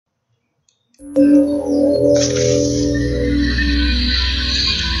Welcome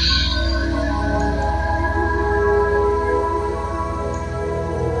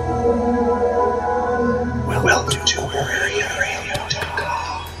to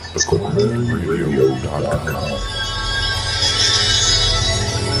AquarianRadio.com.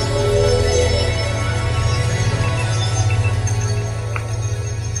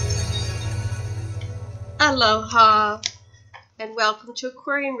 Aloha, and welcome to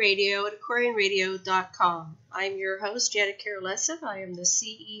Aquarian Radio at aquarianradio.com. I'm your host, Janet Carolessa. I am the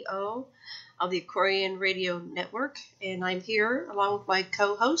CEO of the Aquarian Radio Network, and I'm here along with my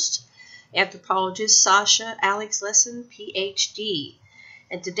co-host, anthropologist Sasha Alex Lesson, PhD.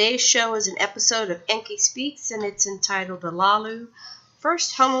 And today's show is an episode of Enki Speaks, and it's entitled Alalu,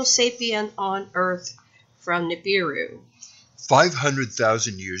 First Homo-sapien on Earth from Nibiru.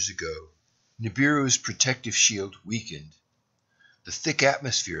 500,000 years ago, Nibiru's protective shield weakened. The thick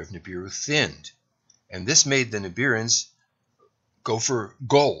atmosphere of Nibiru thinned, and this made the Nibirans go for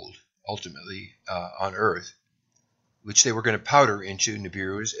gold, ultimately, on Earth, which they were going to powder into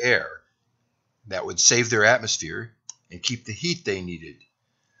Nibiru's air. That would save their atmosphere and keep the heat they needed.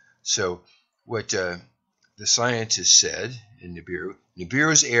 So what the scientists said in Nibiru,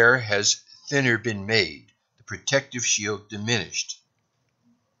 Nibiru's air has thinner been made, the protective shield diminished.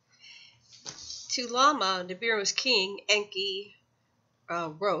 To Lama, Nibiru's king, Enki,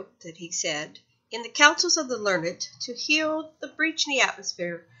 wrote that he said, "In the councils of the learned, to heal the breach in the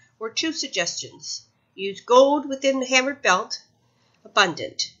atmosphere were two suggestions. Use gold within the hammered belt,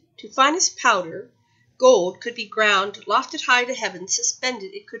 abundant. To finest powder, gold could be ground, lofted high to heaven,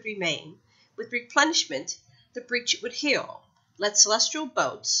 suspended it could remain. With replenishment, the breach it would heal. Let celestial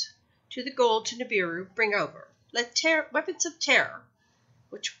boats to the gold to Nibiru bring over. Let weapons of terror,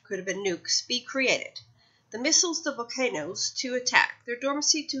 which could have been nukes, be created. The missiles, the volcanoes to attack, their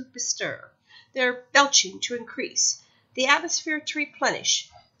dormancy to bestir, their belching to increase, the atmosphere to replenish,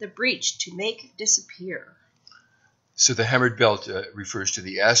 the breach to make disappear." So the hammered belt refers to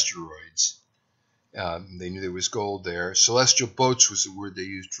the asteroids. They knew there was gold there. Celestial boats was the word they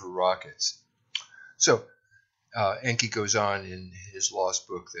used for rockets. So Enki goes on in his lost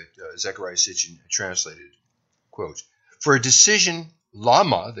book that Zechariah Sitchin translated, quote, "For a decision,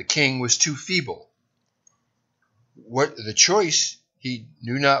 Lama, the king, was too feeble. What the choice, he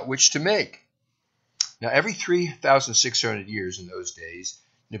knew not which to make." Now, every 3,600 years in those days,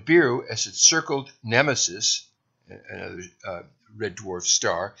 Nibiru, as it circled Nemesis, another red dwarf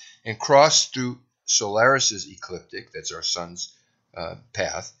star, and crossed through Solaris's ecliptic, that's our sun's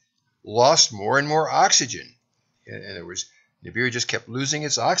path, lost more and more oxygen. In other words, Nibiru just kept losing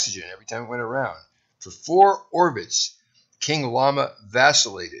its oxygen every time it went around. For 4 orbits, King Lama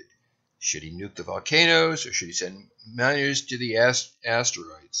vacillated. Should he nuke the volcanoes, or should he send miners to the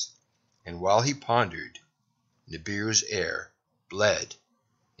asteroids? And while he pondered, Nibiru's air bled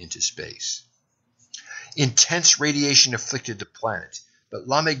into space. Intense radiation afflicted the planet, but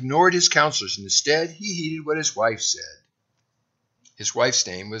Lama ignored his counselors, and instead he heeded what his wife said. His wife's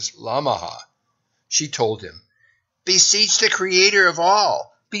name was Lamaha. She told him, "Beseech the creator of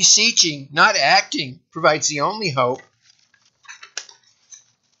all. Beseeching, not acting, provides the only hope."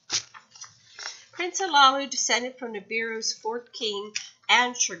 Prince Alalu descended from Nibiru's 4th king,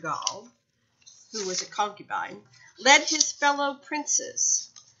 Anshigal, who was a concubine, led his fellow princes.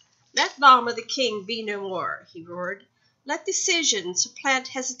 "Let Lama the king be no more," he roared. "Let decision supplant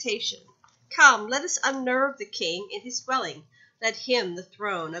hesitation. Come, let us unnerve the king in his dwelling. Let him the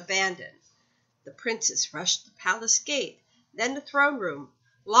throne abandon." The princes rushed the palace gate, then the throne room.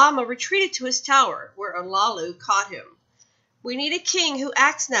 Lama retreated to his tower, where Alalu caught him. "We need a king who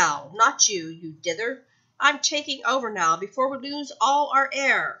acts now, not you, you dither. I'm taking over now, before we lose all our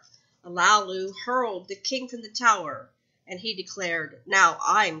air." Alalu hurled the king from the tower, and he declared, "Now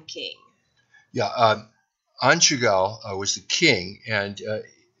I'm king." Yeah, Anshigal was the king, and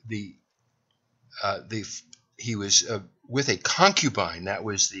he was with a concubine. That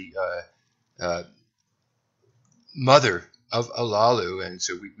was the mother of Alalu, and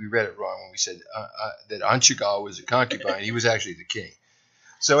so we read it wrong when we said that Anshigal was a concubine. He was actually the king.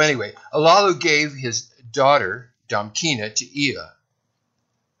 So anyway, Alalu gave his daughter Damkina to Ea,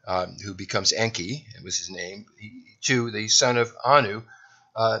 who becomes Enki, it was his name, to the son of Anu,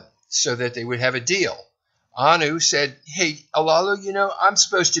 so that they would have a deal. Anu said, "Hey, Alalu, you know, I'm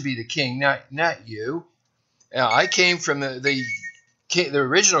supposed to be the king, not you. I came from the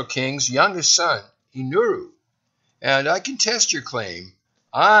original king's youngest son, Inuru, and I contest your claim.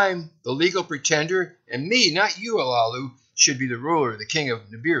 I'm the legal pretender, and me, not you, Alalu, should be the ruler, the king of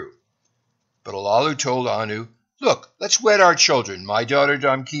Nibiru." But Alalu told Anu, "Look, let's wed our children, my daughter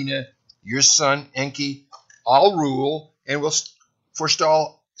Damkina Your son, Enki, I'll rule and will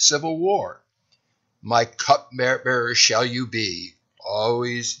forestall civil war. My cupbearer shall you be,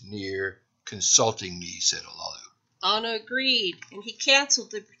 always near consulting me, said Alalu. Anu agreed, and he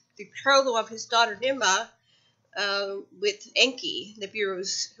canceled the betrothal of his daughter Nima with Enki, who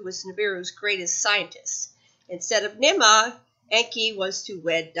was Nibiru's greatest scientist. Instead of Nima, Enki was to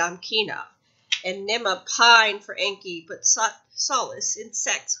wed Damkina, and Nima pined for Enki but sought solace in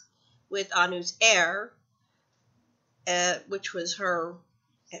sex with Anu's heir, which was her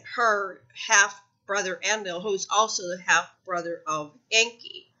half-brother Enlil, who's also the half-brother of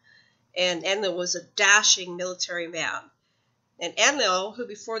Enki. And Enlil was a dashing military man. And Enlil, who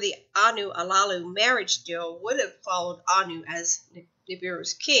before the Anu-Alalu marriage deal would have followed Anu as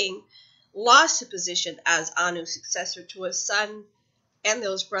Nibiru's king, lost his position as Anu's successor to a son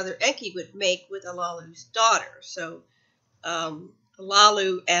Enlil's brother Enki would make with Alalu's daughter. So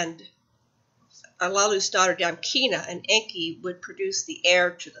Alalu's daughter Damkina and Enki would produce the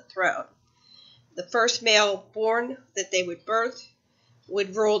heir to the throne. The first male born that they would birth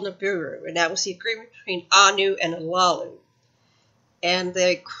would rule Nibiru, and that was the agreement between Anu and Alalu. And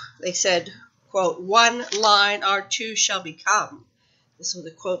they said, quote, "One line our two shall become." This was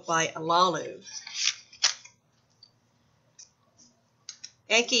a quote by Alalu.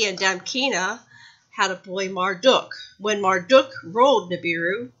 Enki and Damkina had a boy, Marduk. When Marduk ruled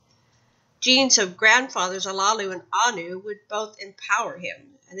Nibiru, genes of grandfathers Alalu and Anu would both empower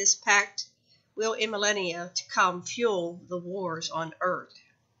him, and this pact will in millennia to come fuel the wars on Earth.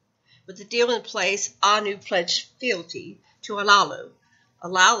 With the deal in place, Anu pledged fealty to Alalu.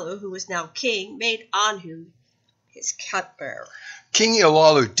 Alalu, who was now king, made Anu his cupbearer. King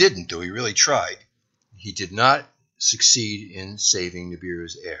Alalu didn't, though he really tried. He did not succeed in saving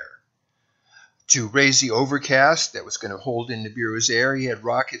Nibiru's heir. To raise the overcast that was going to hold in Nibiru's air, he had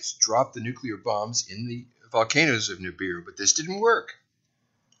rockets drop the nuclear bombs in the volcanoes of Nibiru, but this didn't work.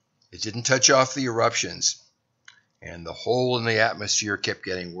 It didn't touch off the eruptions, and the hole in the atmosphere kept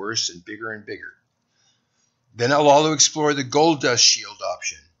getting worse and bigger. Then Alalu explored the gold dust shield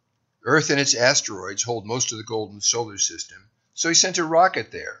option. Earth and its asteroids hold most of the gold in the solar system, so he sent a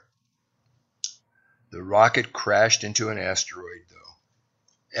rocket there. The rocket crashed into an asteroid, though.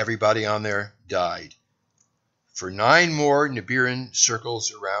 Everybody on there died. For 9 more Nibiran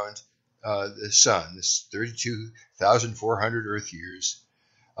circles around the sun, this 32,400 Earth years,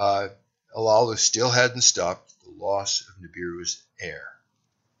 Alalu still hadn't stopped the loss of Nibiru's heir.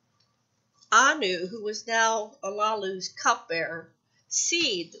 Anu, who was now Alalu's cupbearer,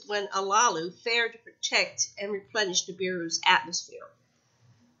 seethed when Alalu failed to protect and replenish Nibiru's atmosphere.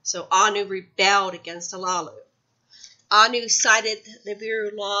 So Anu rebelled against Alalu. Anu cited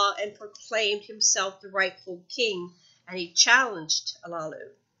Nibiru law and proclaimed himself the rightful king, and he challenged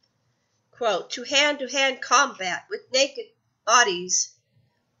Alalu. Quote, "To hand combat with naked bodies,"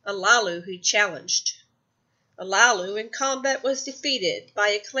 Alalu he challenged. Alalu in combat was defeated. By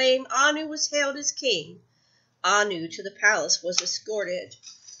acclaim, Anu was hailed as king. Anu to the palace was escorted.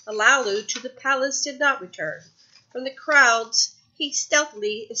 Alalu to the palace did not return. From the crowds he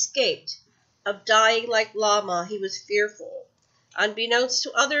stealthily escaped. Of dying like Lama he was fearful. Unbeknownst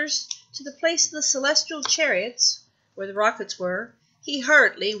to others, to the place of the celestial chariots, where the rockets were, he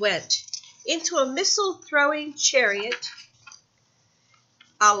hurriedly went. Into a missile-throwing chariot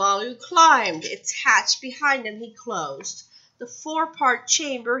Alalu climbed. Its hatch behind him he closed. The 4-part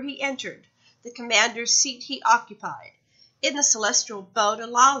chamber he entered. The commander's seat he occupied. In the celestial boat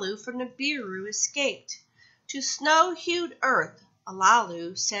Alalu from Nibiru escaped. To snow-hued earth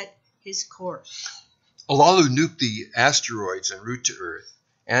Alalu set his course. Alalu nuked the asteroids en route to Earth,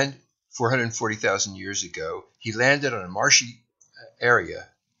 and 440,000 years ago, he landed on a marshy area,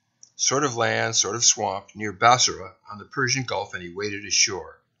 sort of land, sort of swamp, near Basra on the Persian Gulf, and he waded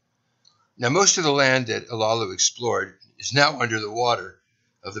ashore. Now, most of the land that Alalu explored is now under the water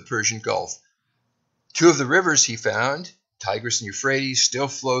of the Persian Gulf. 2 of the rivers he found, Tigris and Euphrates, still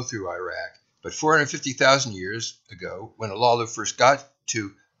flow through Iraq. But 450,000 years ago, when Alalu first got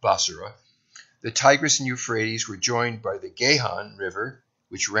to Basra, the Tigris and Euphrates were joined by the Gayhan River,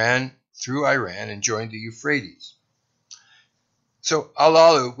 which ran through Iran and joined the Euphrates. So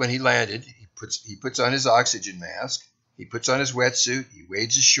Alalu, when he landed, he puts on his oxygen mask, he puts on his wetsuit, he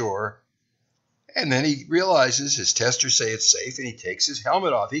wades ashore, and then he realizes his testers say it's safe, and he takes his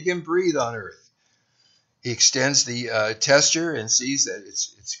helmet off. He can breathe on Earth. He extends the tester and sees that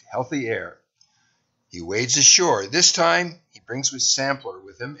it's healthy air. He wades ashore. This time, he brings his sampler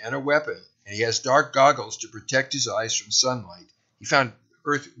with him and a weapon, and he has dark goggles to protect his eyes from sunlight. He found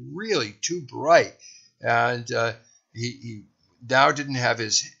Earth really too bright, and he now didn't have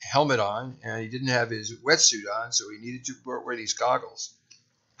his helmet on, and he didn't have his wetsuit on, so he needed to wear these goggles.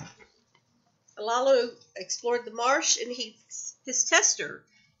 Alalu explored the marsh, and his tester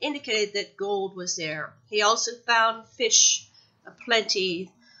indicated that gold was there. He also found fish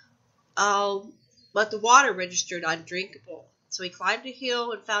aplenty, but the water registered undrinkable. So he climbed a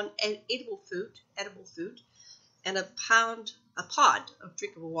hill and found edible food, and a pod of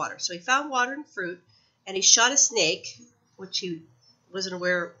drinkable water. So he found water and fruit, and he shot a snake, which he wasn't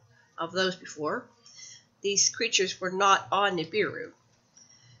aware of those before. These creatures were not on Nibiru.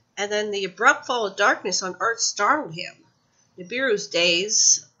 And then the abrupt fall of darkness on Earth startled him. Nibiru's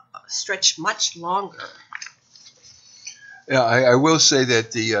days stretched much longer. Yeah, I will say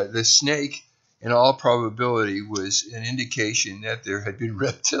that the snake, in all probability, was an indication that there had been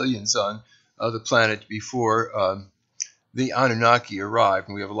reptilians on the planet before the Anunnaki arrived,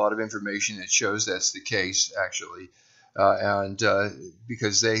 and we have a lot of information that shows that's the case, actually,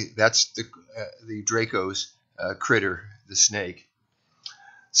 because that's the Draco's critter, the snake.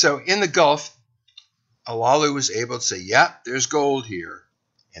 So in the Gulf, Alalu was able to say, "Yeah, there's gold here,"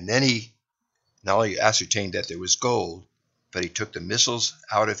 and then he not only ascertained that there was gold, but he took the missiles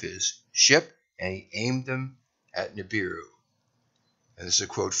out of his ship and he aimed them at Nibiru. And this is a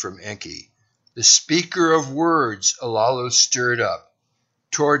quote from Enki. "The speaker of words Alalu stirred up.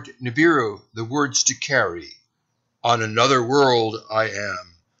 Toward Nibiru the words to carry. On another world I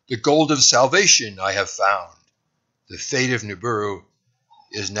am. The gold of salvation I have found. The fate of Nibiru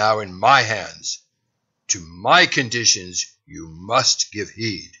is now in my hands. To my conditions you must give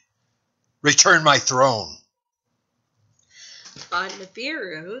heed. Return my throne." On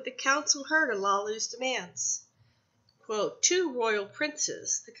Nibiru, the council heard Alalu's demands. Quote, 2 royal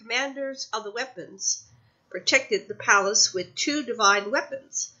princes, the commanders of the weapons, protected the palace with 2 divine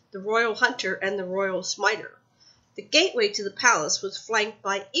weapons, the royal hunter and the royal smiter. The gateway to the palace was flanked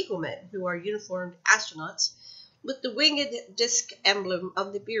by eaglemen, who are uniformed astronauts, with the winged disc emblem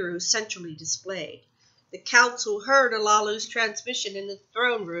of Nibiru centrally displayed. The council heard Alalu's transmission in the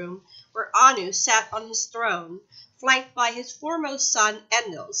throne room, where Anu sat on his throne, flanked by his foremost son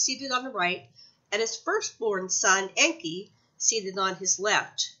Enlil, seated on the right, and his firstborn son Enki, seated on his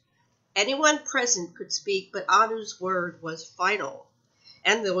left. Anyone present could speak, but Anu's word was final.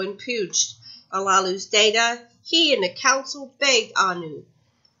 Enlil impugned Alalu's data. He and the council begged Anu,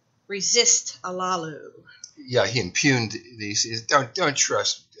 resist Alalu. Yeah, he impugned these. Don't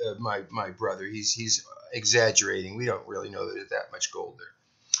trust my brother. He's exaggerating. We don't really know that there's that much gold there.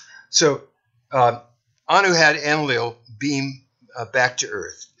 So Anu had Enlil beam back to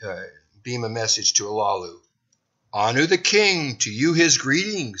Earth, beam a message to Alalu. "Anu the king, to you his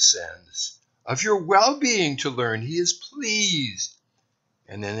greetings sends. Of your well-being to learn he is pleased."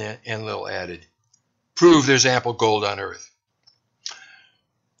 And then Enlil added, "Prove there's ample gold on Earth."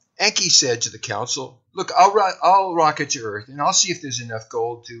 Enki said to the council, "Look, I'll rocket to Earth, and I'll see if there's enough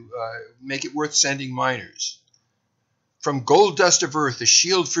gold to make it worth sending miners. From gold dust of Earth, a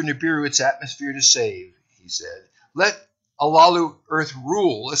shield for Nibiru its atmosphere to save," he said. "Let Alalu Earth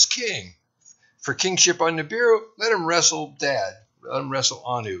rule as king. For kingship on Nibiru, let him wrestle Dad, let him wrestle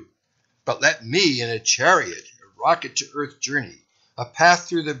Anu. But let me in a chariot, a rocket to Earth journey, a path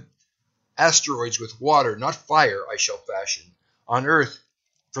through the asteroids with water, not fire, I shall fashion. On Earth,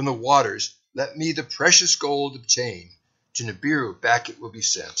 from the waters, let me the precious gold obtain. To Nibiru back it will be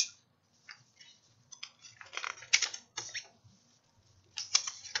sent."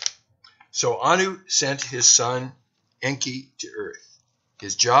 So Anu sent his son Enki to Earth.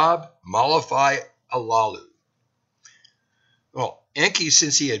 His job, mollify Alalu. Well, Enki,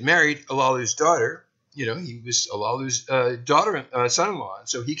 since he had married Alalu's daughter, he was Alalu's son-in-law, and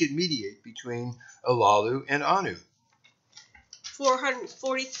so he could mediate between Alalu and Anu.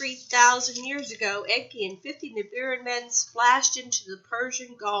 443,000 years ago, Enki and 50 Nibiruan men splashed into the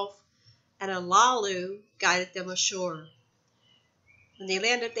Persian Gulf, and Alalu guided them ashore. When they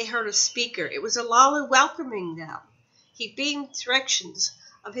landed, they heard a speaker. It was Alalu welcoming them. He beamed directions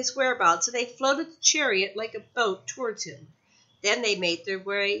of his whereabouts, and they floated the chariot like a boat towards him. Then they made their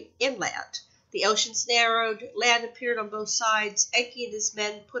way inland. The oceans narrowed, land appeared on both sides. Enki and his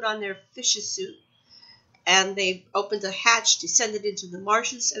men put on their fish's suit, and they opened a hatch, descended into the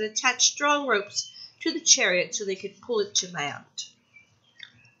marshes, and attached strong ropes to the chariot so they could pull it to land.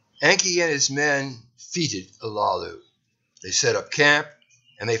 Enki and his men defeated Alalu. They set up camp,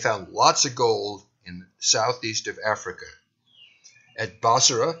 and they found lots of gold in the southeast of Africa. At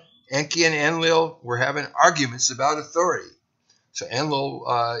Basra, Enki and Enlil were having arguments about authority. So Enlil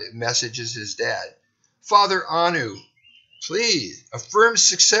messages his dad, "Father Anu, please affirm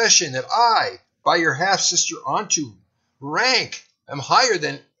succession that I, by your half-sister Antu, rank. I'm higher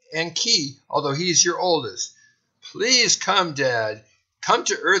than Enki, although he's your oldest. Please come, Dad. Come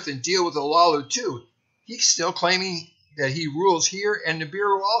to Earth and deal with Alalu too. He's still claiming that he rules here and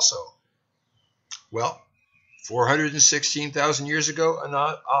Nibiru also. Well, 416,000 years ago,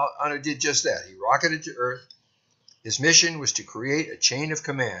 Anu did just that. He rocketed to Earth. His mission was to create a chain of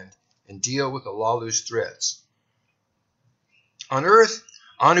command and deal with Alalu's threats. On Earth,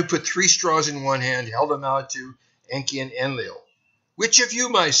 Anu put 3 straws in one hand, held them out to Enki and Enlil. Which of you,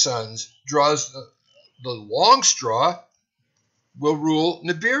 my sons, draws the long straw will rule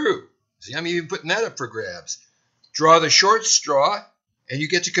Nibiru? See, I'm even putting that up for grabs. Draw the short straw, and you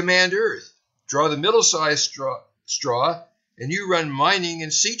get to command Earth. Draw the middle-sized straw, and you run mining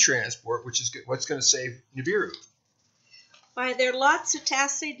and sea transport, which is what's going to save Nibiru. By their lots of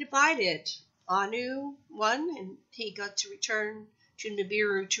tasks they divided. Anu won, and he got to return to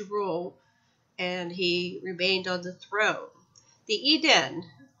Nibiru to rule, and he remained on the throne. The Eden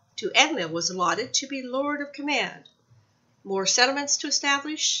to Enlil was allotted to be Lord of Command. More settlements to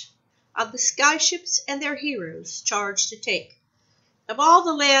establish, of the skyships and their heroes charged to take. Of all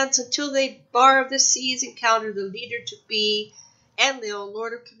the lands until they bar of the seas encounter the leader to be, Enlil,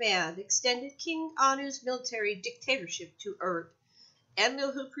 Lord of Command, extended King Anu's military dictatorship to Earth.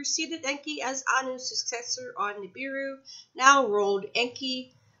 Enlil, who preceded Enki as Anu's successor on Nibiru, now ruled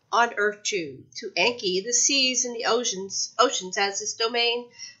Enki on Earth too. To Enki, the seas and the oceans as his domain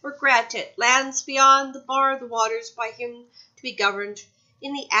were granted, lands beyond the bar of the waters by him to be governed,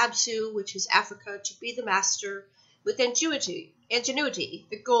 in the Absu, which is Africa, to be the master, with ingenuity,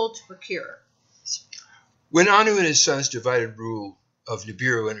 the gold to procure. When Anu and his sons divided rule of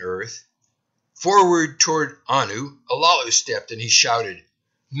Nibiru and Earth, forward toward Anu, Alalu stepped and he shouted,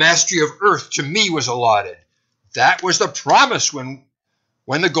 "Mastery of Earth to me was allotted. That was the promise when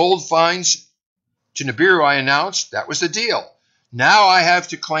the gold finds to Nibiru I announced. That was the deal. Now I have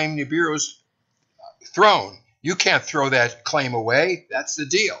to claim Nibiru's throne. You can't throw that claim away. That's the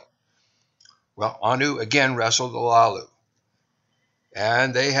deal." Well, Anu again wrestled Alalu,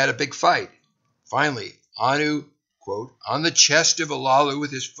 and they had a big fight. Finally, Anu, quote, on the chest of Alalu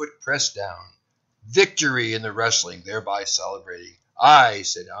with his foot pressed down. Victory in the wrestling, thereby celebrating. "I,"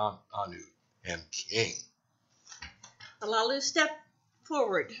 said Anu, "am king." Alalu stepped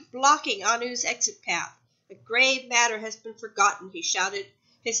forward, blocking Anu's exit path. "A grave matter has been forgotten," he shouted.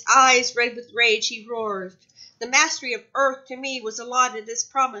 His eyes red with rage, he roared. "The mastery of Earth to me was allotted as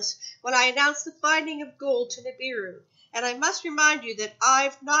promised when I announced the finding of gold to Nibiru. And I must remind you that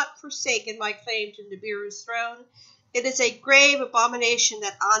I've not forsaken my claim to Nibiru's throne. It is a grave abomination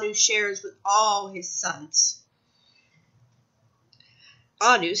that Anu shares with all his sons."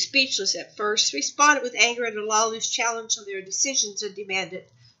 Anu, speechless at first, responded with anger at Alalu's challenge of their decisions and demanded,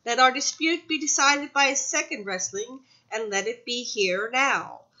 "Let our dispute be decided by a second wrestling, and let it be here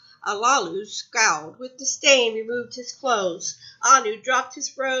now." Alalu, scowled with disdain, removed his clothes. Anu dropped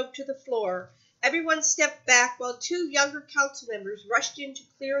his robe to the floor. Everyone stepped back while 2 younger council members rushed in to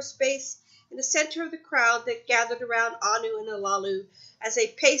clear a space in the center of the crowd that gathered around Anu and Alalu as they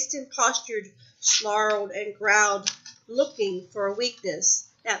paced and postured, snarled and growled, looking for a weakness.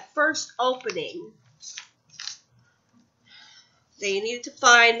 That first opening, they needed to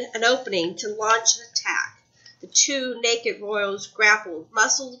find an opening to launch an attack. The 2 naked royals grappled,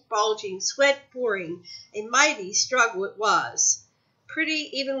 muscles bulging, sweat pouring. A mighty struggle it was. Pretty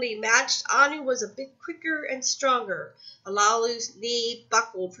evenly matched, Anu was a bit quicker and stronger. Alalu's knee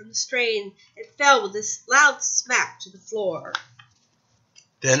buckled from the strain and fell with a loud smack to the floor.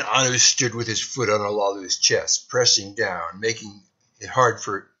 Then Anu stood with his foot on Alalu's chest, pressing down, making it hard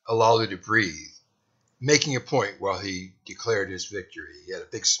for Alalu to breathe, making a point while he declared his victory. He had a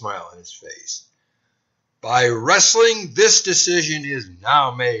big smile on his face. "By wrestling, this decision is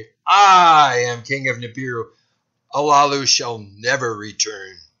now made. I am king of Nibiru. Alalu shall never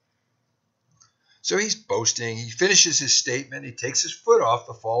return." So he's boasting. He finishes his statement. He takes his foot off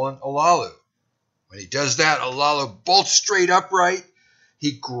the fallen Alalu. When he does that, Alalu bolts straight upright.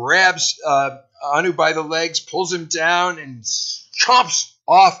 He grabs Anu by the legs, pulls him down, and chomps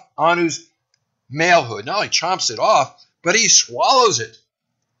off Anu's malehood. Not only chomps it off, but he swallows it.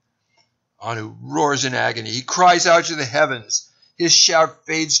 Anu roars in agony. He cries out to the heavens. His shout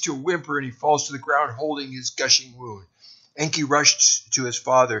fades to a whimper, and he falls to the ground holding his gushing wound. Enki rushed to his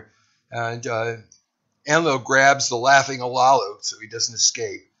father, and Enlil grabs the laughing Alalu so he doesn't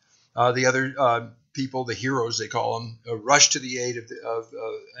escape. The other people, the heroes they call them, rush to the aid of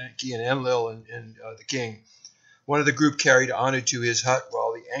Enki and Enlil and the king. One of the group carried Anu to his hut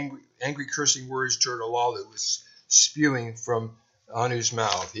while the angry cursing words toward Alalu was spewing from Anu's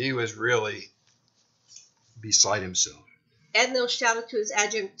mouth. He was really beside himself. Enlil shouted to his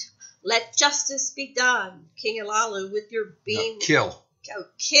adjutant, "Let justice be done. King Alalu, with your beam..." No, kill. "Oh,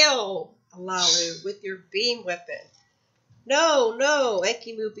 kill Alalu with your beam weapon." "No, no."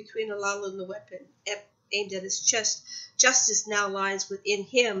 Enki moved between Alalu and the weapon, aimed at his chest. "Justice now lies within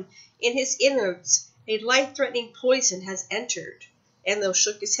him, in his innards. A life-threatening poison has entered." Enlil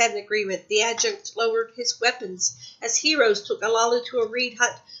shook his head in agreement. The adjutant lowered his weapons as heroes took Alalu to a reed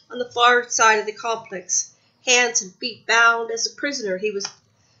hut on the far side of the complex. Hands and feet bound as a prisoner, he was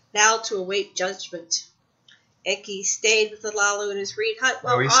now to await judgment. Enki stayed with Alalu in his reed hut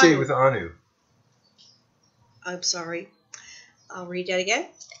while he stayed with Anu. I'm sorry. I'll read that again.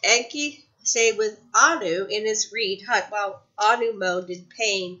 Enki stayed with Anu in his reed hut while Anu moaned in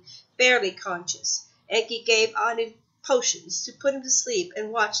pain, barely conscious. Enki gave Anu potions to put him to sleep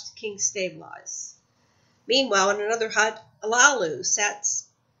and watched the king stabilize. Meanwhile, in another hut, Alalu sat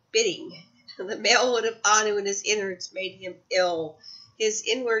spitting. The malehood of Anu in his innards made him ill. His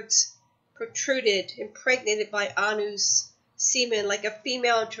inwards protruded, impregnated by Anu's semen like a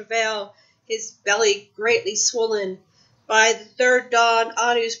female in travail, his belly greatly swollen. By the third dawn,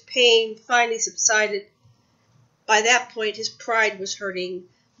 Anu's pain finally subsided. By that point, his pride was hurting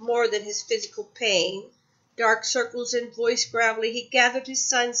more than his physical pain. Dark circles and voice gravelly, he gathered his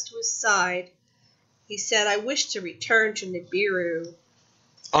sons to his side. He said, "I wish to return to Nibiru."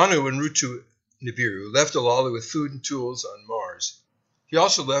 Anu, en route to Nibiru, left Alalu with food and tools on Mars. He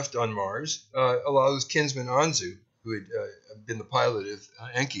also left on Mars Alalu's kinsman Anzu, who had been the pilot of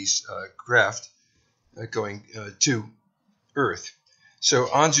Enki's craft going to Earth. So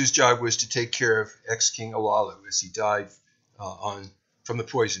Anzu's job was to take care of ex-King Alalu as he died from the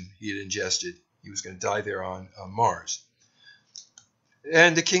poison he had ingested. He was going to die there on Mars.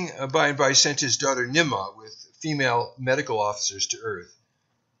 And the king, by and by, sent his daughter Nimma with female medical officers to Earth.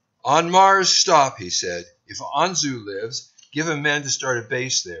 "On Mars, stop," he said. "If Anzu lives, give him men to start a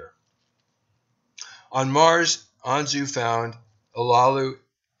base there." On Mars, Anzu found Alalu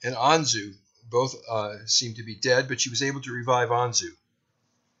and Anzu. Both seemed to be dead, but she was able to revive Anzu.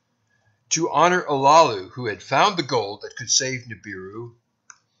 To honor Alalu, who had found the gold that could save Nibiru,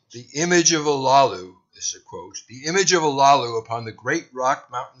 the image of Alalu, this is a quote, "the image of Alalu upon the great rock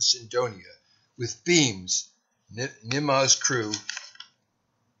mountain Sindonia, with beams, Nimma's crew,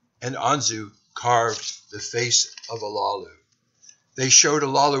 and Anzu carved the face of Alalu. They showed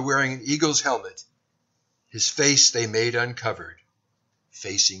Alalu wearing an eagle's helmet. His face they made uncovered,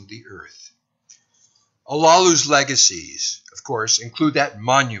 facing the earth." Alalu's legacies, of course, include that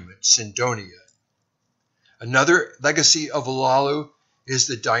monument, Sindonia. Another legacy of Alalu is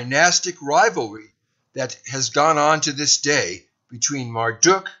the dynastic rivalry that has gone on to this day between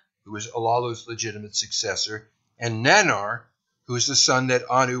Marduk, who was Alalu's legitimate successor, and Nanar, who is the son that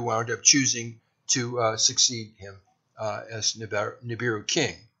Anu wound up choosing to succeed him as Nibiru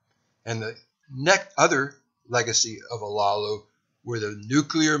king. And the other legacy of Alalu were the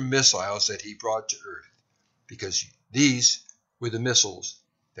nuclear missiles that he brought to Earth, because these were the missiles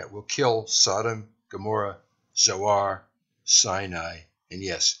that will kill Sodom, Gomorrah, Zoar, Sinai, and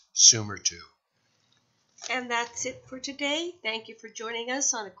yes, Sumer too. And that's it for today. Thank you for joining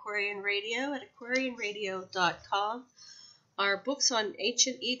us on Aquarian Radio at aquarianradio.com. Our books on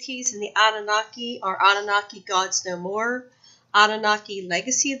ancient ETs and the Anunnaki are Anunnaki Gods No More, Anunnaki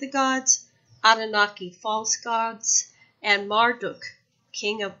Legacy of the Gods, Anunnaki False Gods, and Marduk,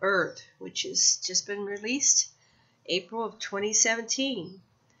 King of Earth, which has just been released April of 2017.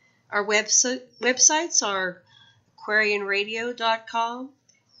 Our websites are aquarianradio.com,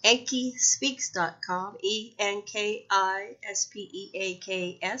 enkispeaks.com,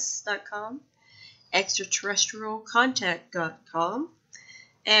 ENKISPEAKS.com, extraterrestrialcontact.com,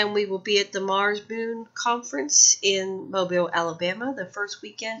 and we will be at the Mars Moon Conference in Mobile, Alabama, the first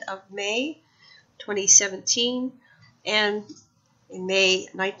weekend of May 2017, and in May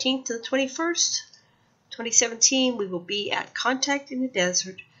 19th to the 21st, 2017, we will be at Contact in the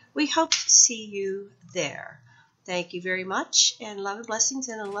Desert. We hope to see you there. Thank you very much, and love and blessings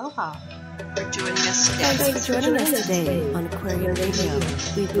and aloha for joining us today. Thanks for joining us today on Aquarian Radio.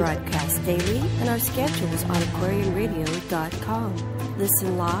 We broadcast daily, and our schedule is on aquarianradio.com.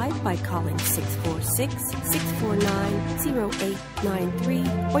 Listen live by calling 646-649-0893,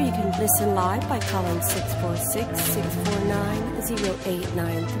 or you can listen live by calling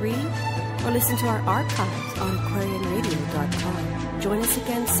 646-649-0893, or listen to our archives on aquarianradio.com. Join us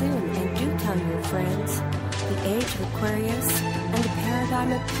again soon, and do tell your friends. The age of Aquarius and the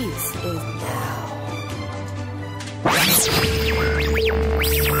paradigm of peace is now.